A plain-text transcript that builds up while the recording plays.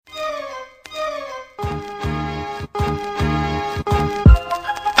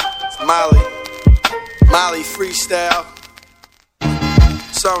Freestyle.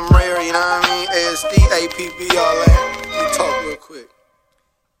 Something rare, you know what I mean? ASD, APB, all that. Let me talk real quick.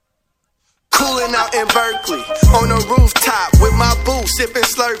 Coolin' out in Berkeley, on a rooftop with my boo, sippin'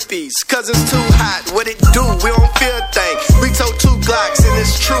 Slurpees. Cause it's too hot, what it do? We don't feel a thing. We told 2 Glocks and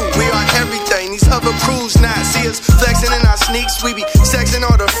it's true, we are everything. These other crews not see us flexing in our sneaks. We be sexing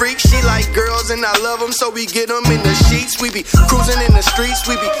all the freaks. She like girls and I love them, so we get them in the sheets. We be cruising in the streets,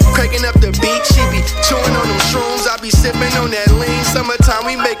 we be cranking up the beat. She be chewing on them shrooms, I be sipping on that lean. Summertime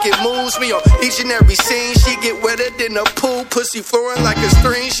we making moves, we on each and every scene. She get wetter than a pool, pussy flowing like a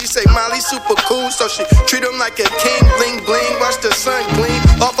stream. She say Molly super cool, so she treat him like a king. Bling bling, watch the sun gleam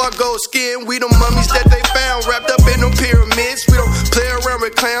off our gold skin. We the mummies that they found wrapped up in them pyramids. We don't play around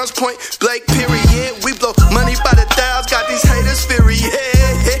with clowns, point blank period. We blow money by the thousands, got these haters furious.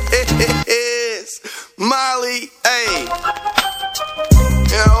 Molly, ayy,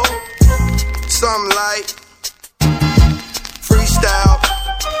 you know, something like freestyle.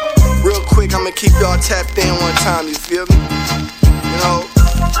 Real quick, I'ma keep y'all tapped in one time, you feel me? You know,